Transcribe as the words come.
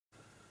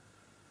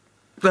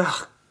Hi,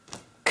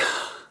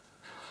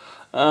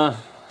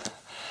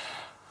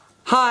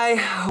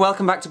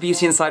 welcome back to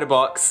Beauty Inside a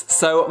Box.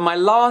 So my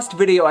last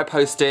video I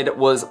posted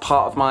was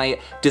part of my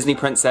Disney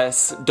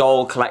Princess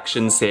doll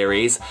collection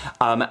series,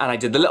 and I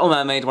did The Little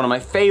Mermaid, one of my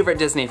favourite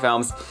Disney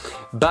films,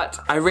 but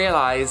I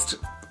realised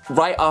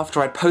right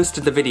after I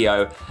posted the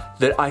video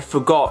that I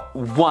forgot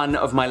one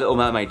of my Little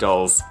Mermaid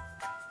dolls.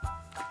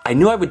 I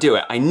knew I would do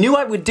it. I knew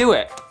I would do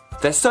it.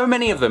 There's so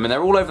many of them and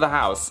they're all over the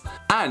house.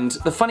 And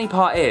the funny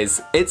part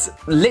is, it's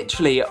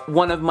literally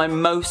one of my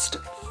most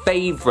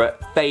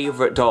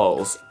favourite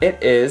dolls.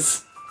 It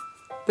is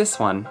this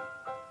one.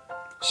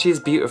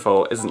 She's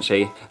beautiful, isn't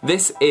she?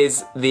 This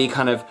is the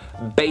kind of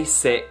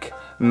basic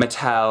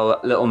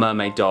Mattel Little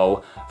Mermaid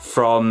doll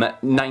from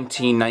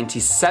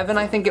 1997,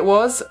 I think it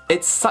was.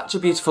 It's such a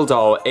beautiful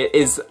doll. It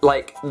is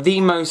like the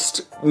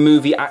most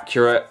movie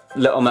accurate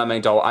Little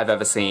Mermaid doll I've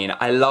ever seen.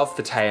 I love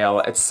the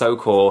tail, it's so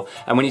cool.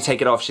 And when you take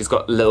it off, she's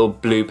got a little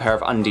blue pair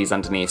of undies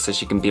underneath so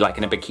she can be like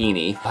in a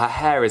bikini. Her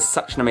hair is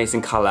such an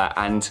amazing colour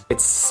and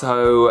it's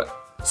so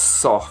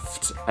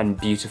soft and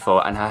beautiful,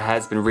 and her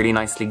hair's been really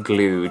nicely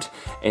glued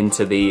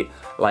into the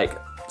like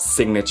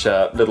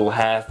signature little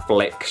hair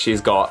flick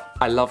she's got.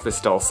 I love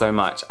this doll so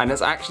much, and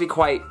it's actually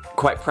quite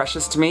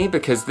precious to me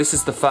because this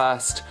is the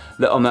first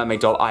Little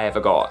Mermaid doll I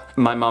ever got.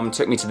 My mum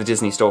took me to the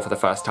Disney store for the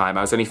first time.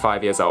 I was only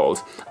 5 years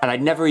old and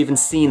I'd never even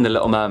seen The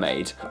Little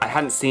Mermaid. I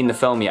hadn't seen the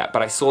film yet,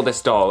 but I saw this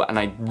doll and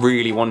I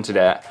really wanted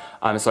it,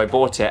 so I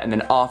bought it, and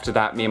then after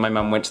that me and my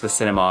mum went to the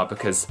cinema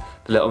because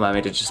The Little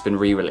Mermaid had just been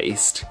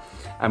re-released,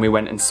 and we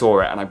went and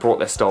saw it, and I brought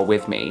this doll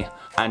with me.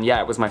 And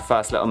yeah, it was my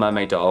first Little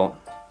Mermaid doll,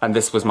 and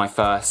this was my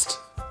first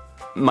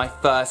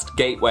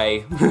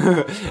gateway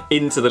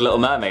into The Little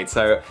Mermaid,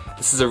 so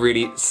this is a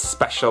really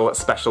special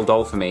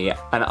doll for me,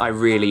 and I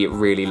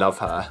really love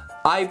her.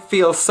 I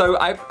feel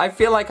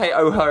like I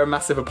owe her a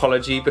massive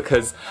apology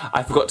because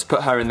I forgot to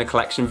put her in the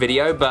collection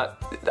video,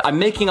 but I'm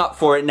making up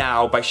for it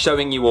now by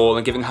showing you all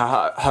and giving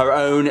her her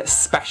own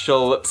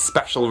special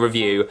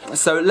review.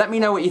 So let me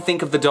know what you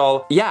think of the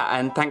doll. Yeah,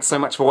 and thanks so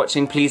much for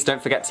watching. Please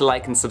don't forget to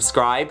like and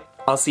subscribe.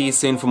 I'll see you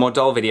soon for more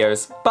doll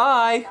videos.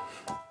 Bye!